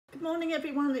Good morning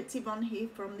everyone, it's Yvonne here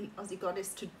from the Aussie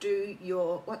Goddess to do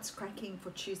your What's Cracking for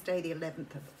Tuesday the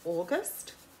 11th of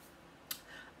August.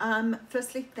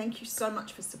 Firstly, thank you so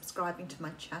much for subscribing to my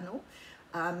channel.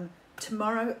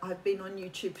 Tomorrow, I've been on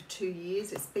YouTube for 2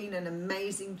 years. It's been an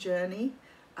amazing journey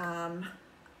and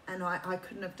I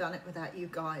couldn't have done it without you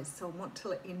guys. So I want to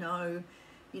let you know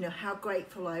how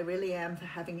grateful I really am for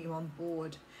having you on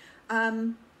board.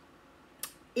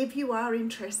 If you are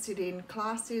interested in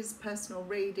classes, personal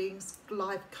readings,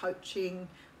 live coaching,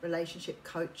 relationship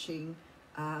coaching,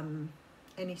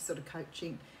 any sort of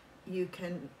coaching, you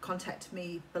can contact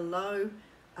me below.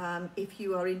 If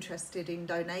you are interested in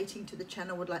donating to the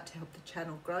channel, would like to help the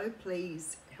channel grow,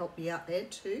 please help me out there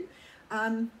too.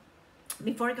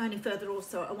 Before I go any further,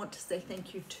 also, I want to say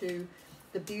thank you to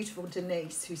the beautiful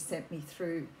Denise who sent me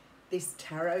through this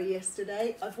tarot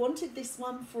yesterday. I've wanted this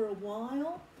one for a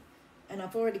while. And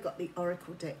I've already got the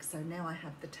Oracle deck, so now I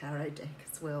have the Tarot deck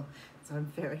as well. So I'm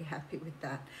very happy with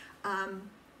that. I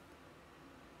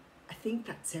think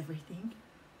that's everything.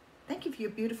 Thank you for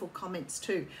your beautiful comments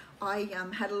too. I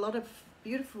had a lot of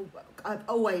beautiful, I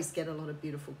always get a lot of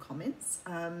beautiful comments,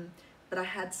 but I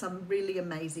had some really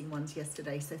amazing ones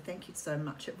yesterday, so thank you so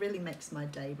much. It really makes my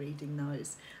day reading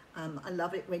those. I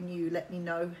love it when you let me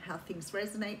know how things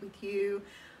resonate with you.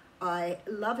 I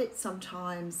love it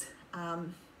sometimes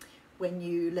when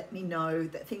you let me know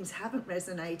that things haven't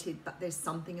resonated, but there's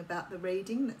something about the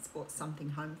reading that's brought something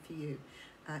home for you,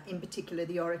 in particular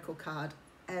the Oracle card.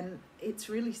 And it's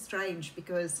really strange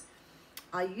because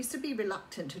I used to be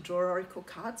reluctant to draw Oracle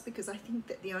cards because I think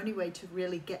that the only way to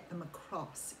really get them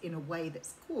across in a way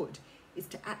that's good is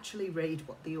to actually read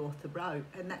what the author wrote,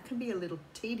 and that can be a little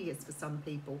tedious for some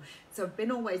people. So I've been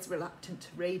always reluctant to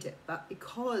read it, but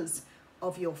because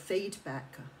of your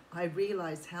feedback, I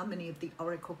realise how many of the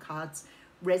Oracle cards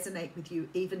resonate with you,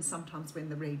 even sometimes when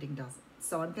the reading doesn't.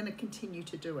 So I'm going to continue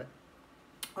to do it.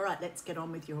 All right, let's get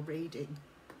on with your reading.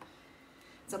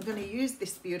 So I'm going to use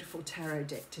this beautiful tarot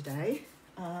deck today,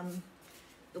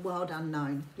 the Wild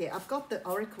Unknown. Yeah, I've got the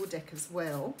Oracle deck as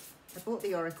well. I bought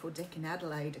the Oracle deck in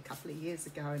Adelaide a couple of years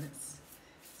ago, and it's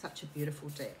such a beautiful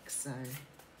deck. So,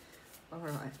 all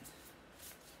right.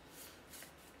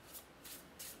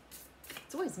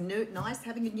 It's always nice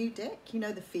having a new deck, you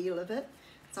know the feel of it.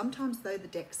 Sometimes though the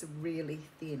decks are really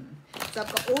thin. So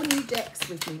I've got all new decks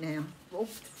with me now. Well,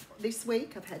 this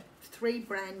week I've had 3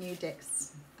 brand new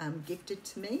decks gifted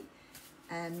to me,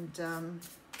 and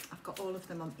I've got all of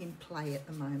them in play at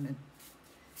the moment.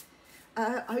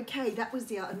 Okay, that was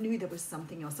I knew there was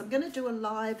something else. I'm going to do a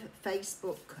live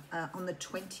Facebook on the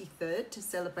 23rd to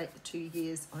celebrate the 2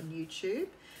 years on YouTube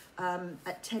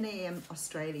at 10 AM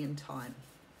Australian time.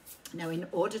 Now, in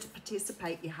order to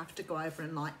participate, you have to go over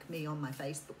and like me on my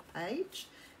Facebook page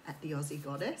at the Aussie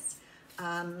Goddess.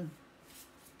 And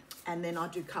then I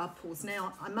do card pulls.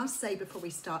 Now, I must say before we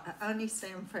start, I only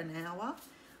stay on for an hour.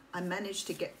 I managed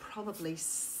to get probably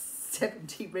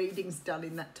 70 readings done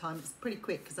in that time. It's pretty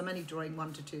quick because I'm only drawing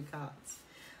 1 to 2 cards.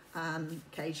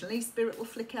 Occasionally, Spirit will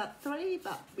flick out 3,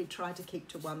 but we try to keep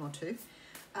to 1 or 2.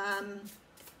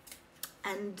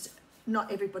 And not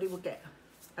everybody will get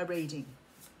a reading.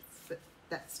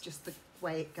 That's just the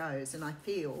way it goes, and I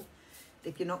feel that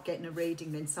if you're not getting a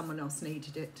reading, then someone else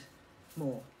needed it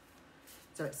more.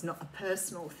 So it's not a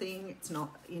personal thing. It's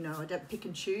not, I don't pick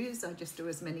and choose. I just do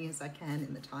as many as I can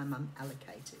in the time I'm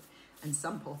allocated. And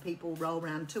some poor people roll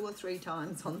around 2 or 3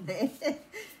 times on there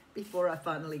before I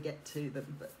finally get to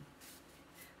them. But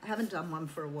I haven't done one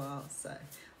for a while. So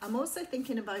I'm also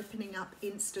thinking of opening up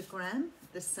Instagram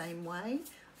the same way.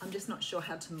 I'm just not sure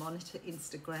how to monitor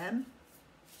Instagram.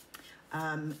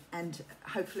 And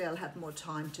hopefully I'll have more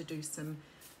time to do some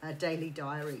daily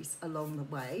diaries along the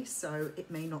way. So it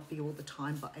may not be all the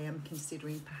time, but I am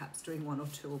considering perhaps doing 1 or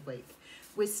 2 a week.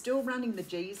 We're still running the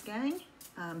G's Gang.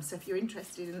 So if you're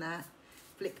interested in that,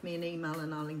 flick me an email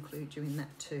and I'll include you in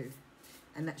that too.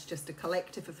 And that's just a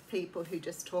collective of people who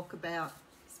just talk about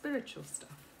spiritual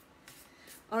stuff.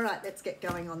 All right, let's get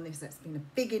going on this. That's been a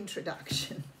big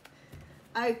introduction.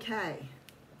 Okay.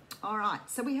 All right,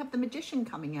 so we have the Magician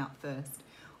coming out first.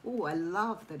 Oh, I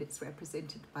love that it's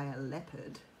represented by a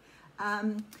leopard.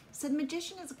 So the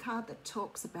Magician is a card that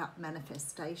talks about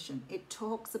manifestation. It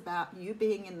talks about you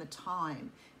being in the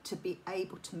time to be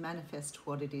able to manifest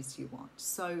what it is you want.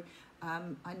 So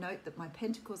I note that my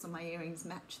pentacles on my earrings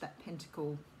match that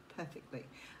pentacle perfectly.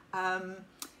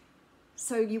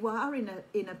 So you are in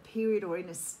a period or in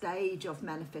a stage of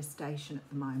manifestation at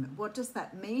the moment. What does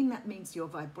that mean? That means you're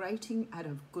vibrating at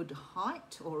a good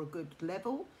height or a good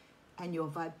level, and you're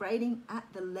vibrating at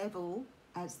the level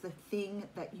as the thing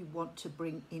that you want to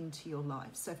bring into your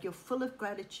life. So if you're full of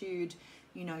gratitude,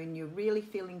 you know, and you're really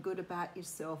feeling good about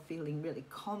yourself, feeling really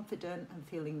confident and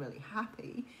feeling really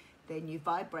happy, then you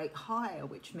vibrate higher,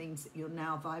 which means that you're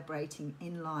now vibrating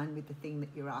in line with the thing that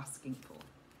you're asking for.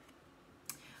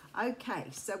 Okay,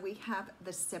 so we have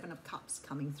the Seven of Cups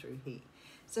coming through here.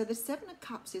 So the Seven of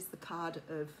Cups is the card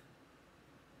of,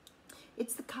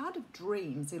 it's the card of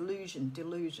dreams, illusion,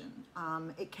 delusion.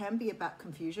 It can be about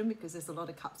confusion because there's a lot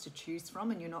of cups to choose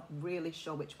from and you're not really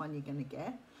sure which one you're going to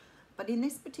get. But in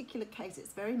this particular case,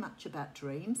 it's very much about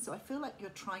dreams. So I feel like you're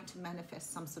trying to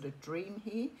manifest some sort of dream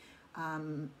here,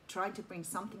 trying to bring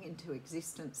something into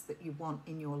existence that you want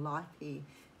in your life here,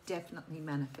 definitely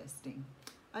manifesting.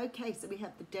 Okay, so we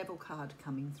have the Devil card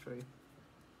coming through.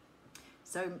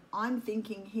 So I'm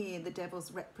thinking here the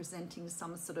Devil's representing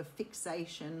some sort of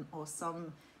fixation or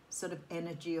some sort of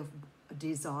energy of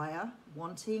desire,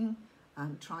 wanting,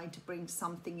 trying to bring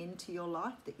something into your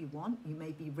life that you want. You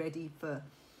may be ready for,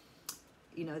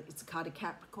 you know, it's a card of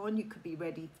Capricorn. You could be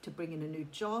ready to bring in a new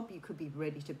job. You could be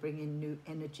ready to bring in new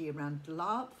energy around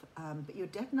love. But you're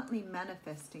definitely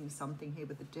manifesting something here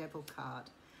with the Devil card.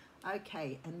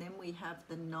 Okay, and then we have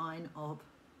the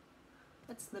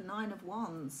that's the Nine of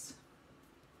Wands.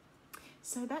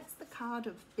 So that's the card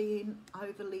of being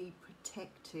overly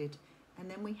protected. And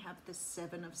then we have the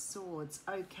Seven of Swords.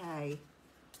 Okay,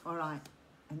 all right.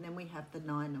 And then we have the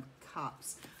Nine of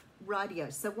Cups.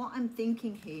 Rightio. So what I'm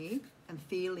thinking here and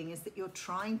feeling is that you're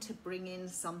trying to bring in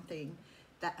something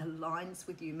that aligns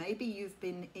with you. Maybe you've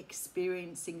been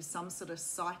experiencing some sort of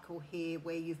cycle here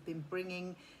where you've been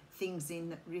bringing things in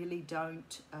that really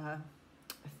don't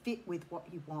fit with what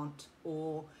you want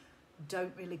or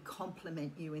don't really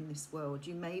complement you in this world.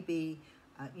 You may be,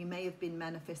 you may have been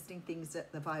manifesting things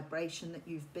at the vibration that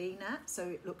you've been at. So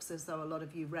it looks as though a lot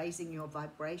of you raising your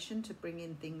vibration to bring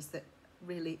in things that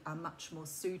really are much more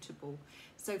suitable.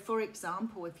 So for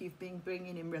example, if you've been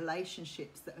bringing in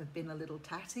relationships that have been a little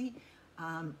tatty,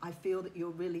 I feel that you're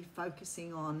really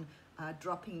focusing on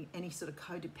dropping any sort of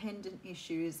codependent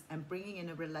issues and bringing in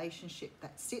a relationship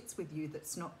that sits with you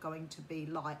that's not going to be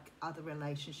like other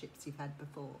relationships you've had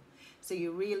before. So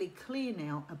you're really clear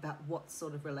now about what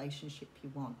sort of relationship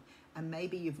you want. And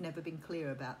maybe you've never been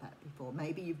clear about that before.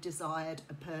 Maybe you've desired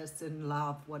a person,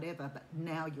 love, whatever, but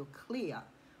now you're clear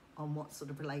on what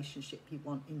sort of relationship you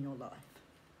want in your life.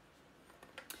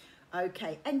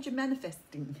 Okay, and you're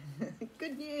manifesting.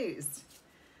 Good news.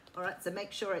 All right, so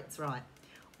make sure it's right.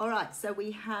 All right, so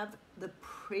we have the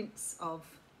Prince of,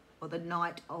 or the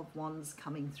Knight of Wands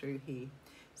coming through here.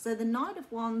 So the Knight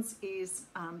of Wands is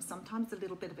sometimes a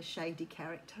little bit of a shady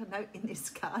character. Note in this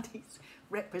card he's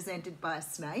represented by a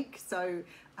snake. So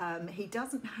he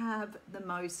doesn't have the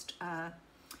most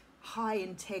high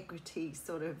integrity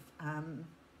sort of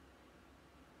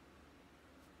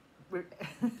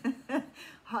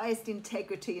highest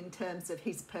integrity in terms of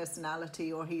his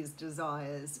personality or his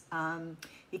desires.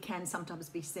 He can sometimes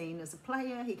be seen as a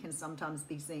player. He can sometimes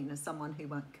be seen as someone who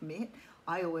won't commit.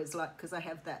 I always like, because I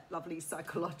have that lovely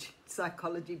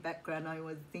psychology background, I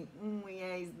always think,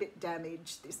 yeah, he's a bit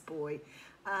damaged, this boy.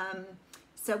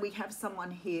 So we have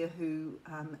someone here who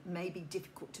may be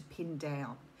difficult to pin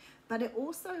down. But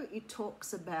it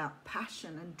talks about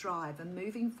passion and drive and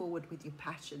moving forward with your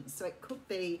passion. So it could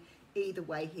be either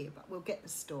way here, but we'll get the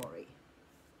story.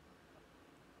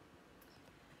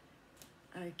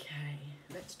 Okay,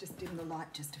 let's just dim the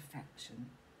light just a fraction.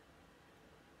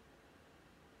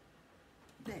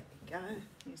 There we go.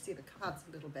 You see the cards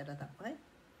a little better that way.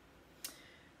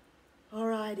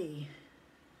 Alrighty.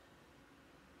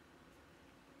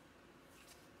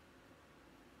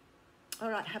 All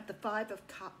right, have the Five of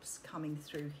Cups coming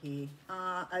through here.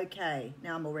 Okay,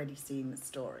 now I'm already seeing the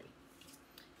story.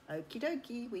 Okie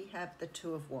dokie, we have the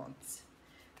Two of Wands.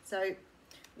 So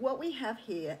what we have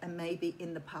here, and maybe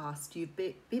in the past, you've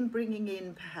been bringing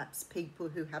in perhaps people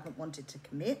who haven't wanted to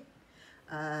commit.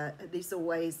 This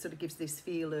always sort of gives this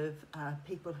feel of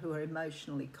people who are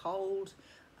emotionally cold,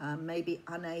 maybe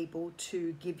unable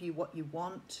to give you what you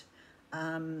want.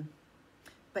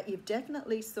 But you've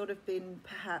definitely sort of been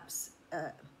perhaps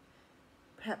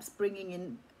bringing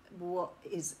in what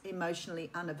is emotionally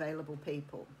unavailable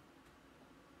people.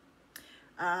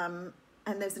 And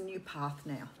there's a new path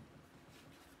now.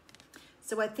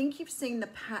 So I think you've seen the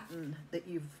pattern that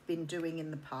you've been doing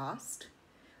in the past.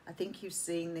 I think you've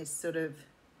seen this sort of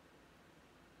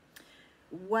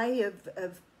way of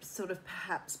sort of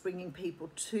perhaps bringing people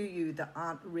to you that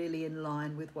aren't really in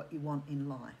line with what you want in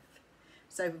life.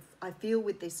 So I feel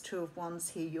with this Two of Wands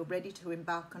here, you're ready to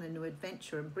embark on a new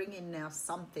adventure and bring in now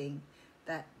something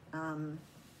that, let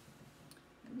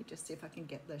me just see if I can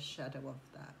get the shadow of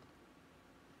that.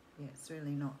 Yeah, it's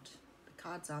really not. The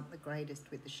cards aren't the greatest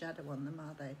with the shadow on them,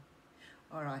 are they?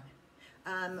 All right.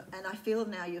 And I feel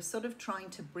now you're sort of trying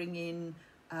to bring in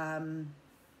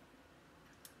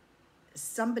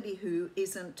somebody who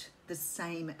isn't the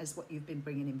same as what you've been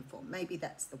bringing in before. Maybe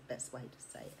that's the best way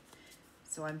to say it.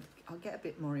 So I'll get a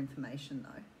bit more information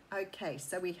though. Okay,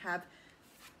 so we have,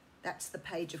 that's the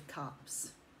Page of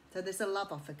Cups. So there's a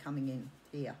love offer coming in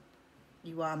here.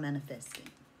 You are manifesting.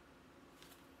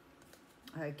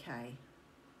 Okay.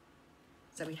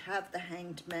 So we have the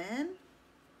Hanged Man.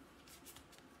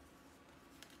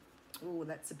 Oh,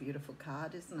 that's a beautiful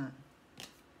card, isn't it?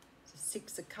 So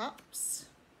 6 of Cups.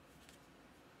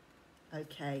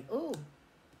 Okay. Oh,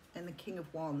 and the King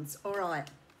of Wands. All right.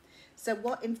 So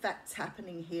what in fact's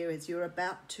happening here is you're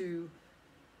about to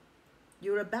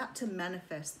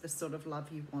manifest the sort of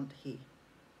love you want here.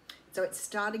 So it's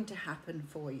starting to happen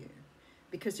for you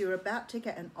because you're about to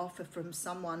get an offer from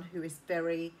someone who is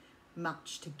very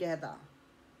much together.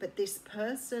 But this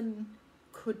person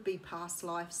could be past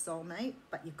life soulmate,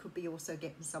 but you could be also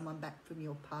getting someone back from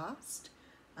your past.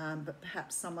 But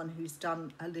perhaps someone who's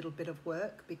done a little bit of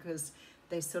work because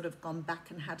they've sort of gone back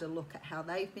and had a look at how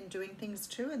they've been doing things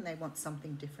too, and they want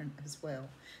something different as well.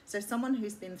 So someone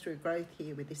who's been through growth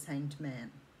here with this Hanged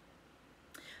Man.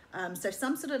 So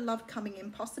some sort of love coming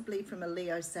in, possibly from a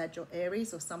Leo, Sag or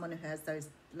Aries, or someone who has those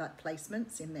like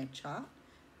placements in their chart,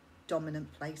 dominant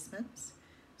placements.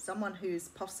 Someone who's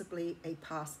possibly a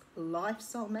past life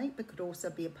soulmate, but could also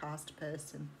be a past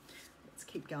person. Let's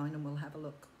keep going and we'll have a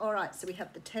look. All right, so we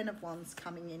have the 10 of Wands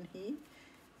coming in here,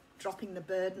 dropping the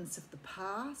burdens of the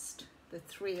past, the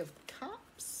 3 of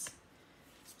Cups,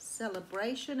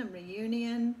 celebration and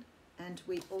reunion, and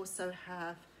we also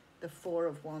have the 4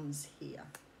 of Wands here.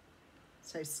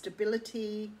 So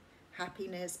stability,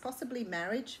 happiness, possibly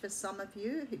marriage for some of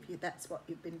you, if that's what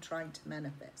you've been trying to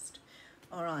manifest.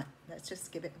 All right, let's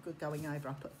just give it a good going over.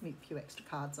 I'll put a few extra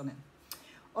cards on it.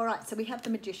 All right, so we have the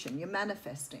Magician. You're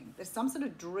manifesting. There's some sort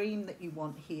of dream that you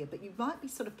want here, but you might be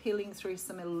sort of peeling through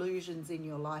some illusions in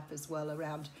your life as well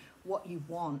around what you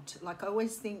want. Like I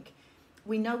always think,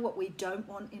 we know what we don't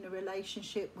want in a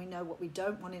relationship. We know what we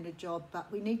don't want in a job, but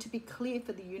we need to be clear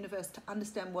for the universe to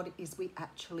understand what it is we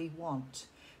actually want.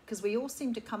 Because we all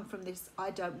seem to come from this I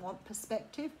don't want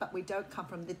perspective, but we don't come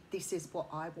from the this is what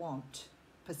I want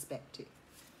perspective.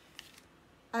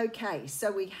 Okay,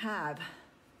 so we have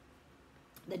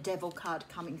the Devil card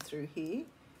coming through here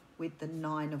with the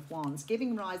 9 of Wands,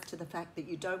 giving rise to the fact that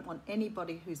you don't want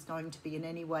anybody who's going to be in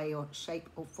any way or shape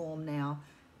or form now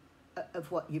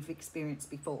of what you've experienced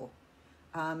before.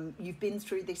 You've been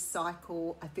through this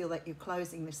cycle. I feel that you're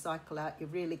closing this cycle out. You're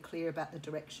really clear about the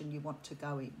direction you want to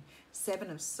go in. 7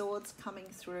 of Swords coming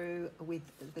through with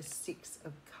the 6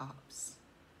 of Cups.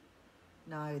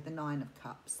 No, the 9 of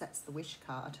Cups. That's the Wish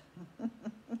card.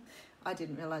 I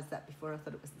didn't realise that before. I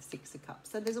thought it was the 6 of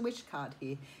Cups. So there's a Wish card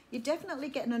here. You're definitely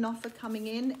getting an offer coming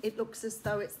in. It looks as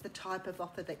though it's the type of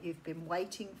offer that you've been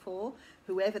waiting for.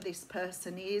 Whoever this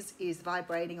person is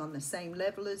vibrating on the same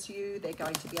level as you. They're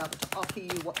going to be able to offer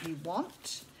you what you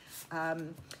want.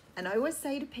 And I always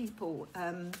say to people,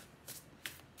 and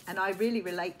I really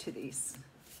relate to this,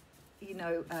 you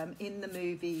know, in the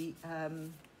movie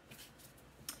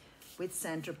with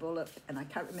Sandra Bullock, and I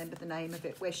can't remember the name of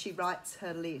it, where she writes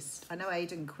her list. I know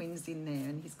Aidan Quinn's in there,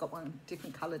 and he's got one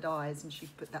different coloured eyes, and she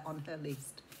put that on her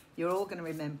list. You're all going to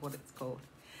remember what it's called.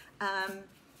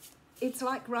 It's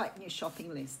like writing your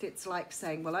shopping list. It's like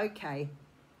saying, well, okay,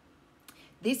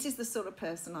 this is the sort of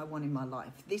person I want in my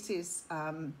life. This is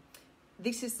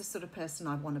the sort of person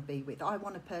I want to be with. I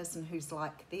want a person who's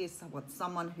like this. I want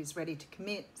someone who's ready to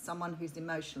commit, someone who's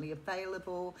emotionally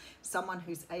available, someone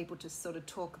who's able to sort of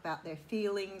talk about their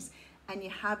feelings, and you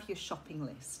have your shopping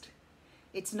list.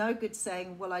 It's no good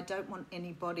saying, well, I don't want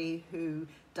anybody who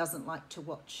doesn't like to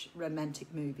watch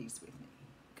romantic movies with me,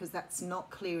 because that's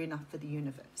not clear enough for the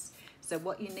universe. So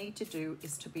what you need to do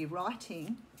is to be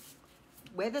writing,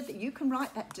 whether you can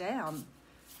write that down.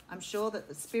 I'm sure that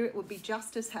the spirit would be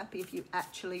just as happy if you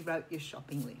actually wrote your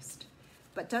shopping list.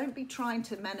 But don't be trying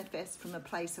to manifest from a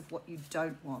place of what you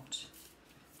don't want,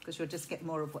 because you'll just get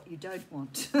more of what you don't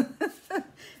want.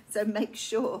 So make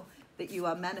sure that you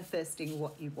are manifesting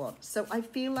what you want. So I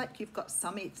feel like you've got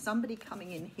somebody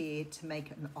coming in here to make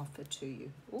an offer to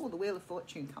you. Oh, the Wheel of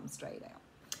Fortune comes straight out.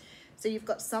 So you've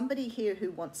got somebody here who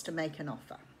wants to make an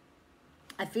offer.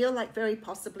 I feel like very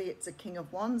possibly it's a King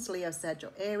of Wands, Leo, Sag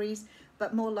or Aries,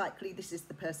 but more likely this is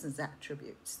the person's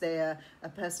attributes. They're a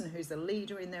person who's a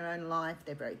leader in their own life.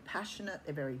 They're very passionate.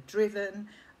 They're very driven.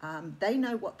 They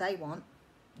know what they want.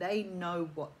 They know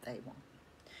what they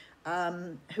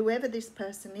want. Whoever this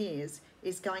person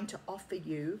is going to offer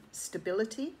you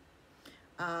stability,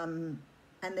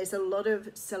 And there's a lot of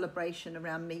celebration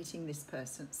around meeting this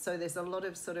person. So there's a lot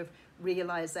of sort of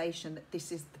realization that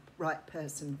this is the right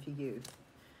person for you.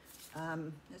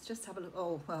 Let's just have a look.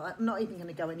 Oh, well, I'm not even going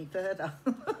to go any further.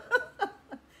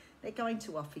 They're going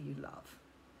to offer you love.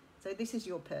 So this is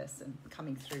your person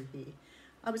coming through here.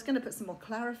 I was going to put some more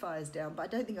clarifiers down, but I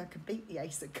don't think I can beat the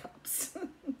Ace of Cups.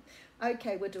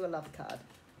 Okay, we'll do a love card.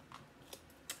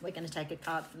 We're going to take a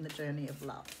card from the Journey of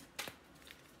Love.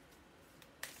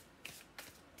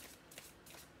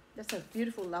 That's a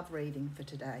beautiful love reading for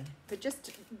today. But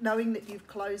just knowing that you've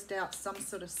closed out some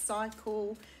sort of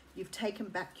cycle, you've taken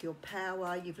back your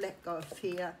power, you've let go of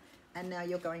fear, and now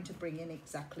you're going to bring in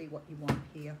exactly what you want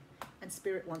here. And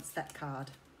Spirit wants that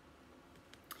card.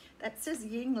 That says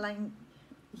Yin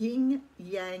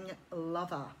Yang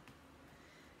Lover.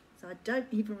 So I don't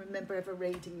even remember ever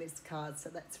reading this card, so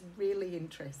that's really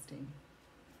interesting.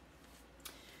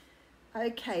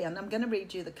 Okay, and I'm going to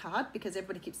read you the card because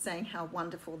everybody keeps saying how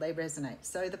wonderful they resonate.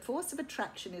 So the force of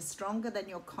attraction is stronger than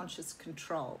your conscious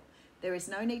control. There is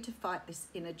no need to fight this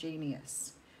inner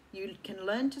genius. You can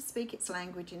learn to speak its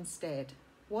language instead.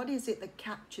 What is it that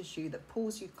captures you, that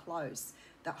pulls you close,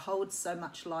 that holds so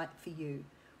much light for you?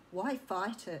 Why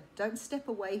fight it? Don't step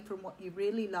away from what you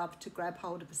really love to grab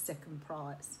hold of a second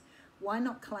prize. Why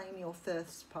not claim your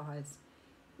first prize?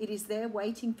 It is there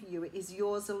waiting for you. It is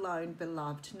yours alone,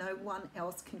 beloved. No one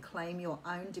else can claim your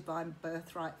own divine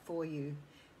birthright for you.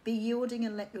 Be yielding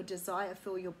and let your desire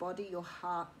fill your body, your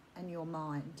heart, and your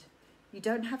mind. You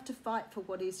don't have to fight for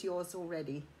what is yours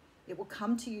already. It will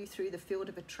come to you through the field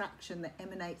of attraction that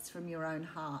emanates from your own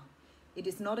heart. It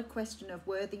is not a question of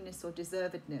worthiness or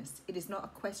deservedness. It is not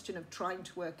a question of trying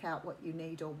to work out what you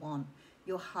need or want.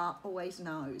 Your heart always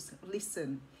knows.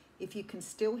 Listen. If you can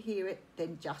still hear it,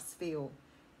 then just feel.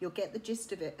 You'll get the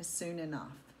gist of it as soon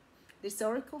enough. This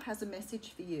oracle has a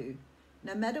message for you.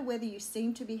 No matter whether you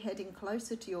seem to be heading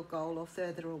closer to your goal or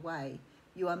further away,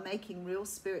 you are making real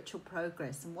spiritual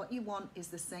progress, and what you want is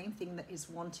the same thing that is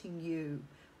wanting you.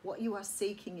 What you are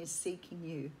seeking is seeking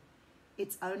you.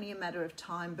 It's only a matter of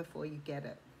time before you get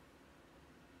it.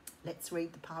 Let's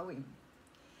read the poem.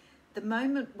 The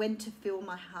moment when to fill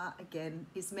my heart again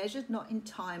is measured not in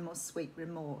time or sweet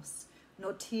remorse,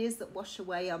 nor tears that wash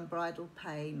away unbridled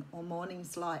pain, or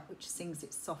morning's light which sings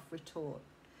its soft retort.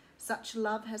 Such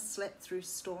love has slept through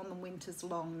storm and winters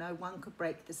long, no one could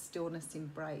break the stillness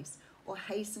embrace, or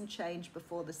hasten change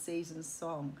before the season's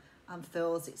song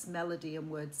unfurls its melody and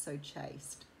words so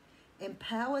chaste.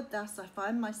 Empowered thus, I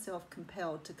find myself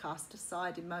compelled to cast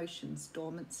aside emotions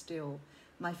dormant still.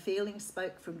 My feelings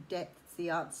spoke from depths the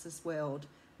answers welled,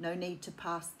 no need to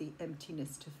pass the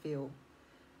emptiness to fill.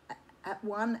 At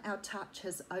one our touch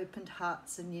has opened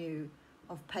hearts anew,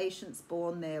 of patience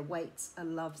born there waits a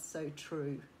love so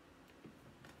true.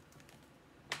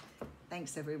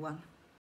 Thanks everyone.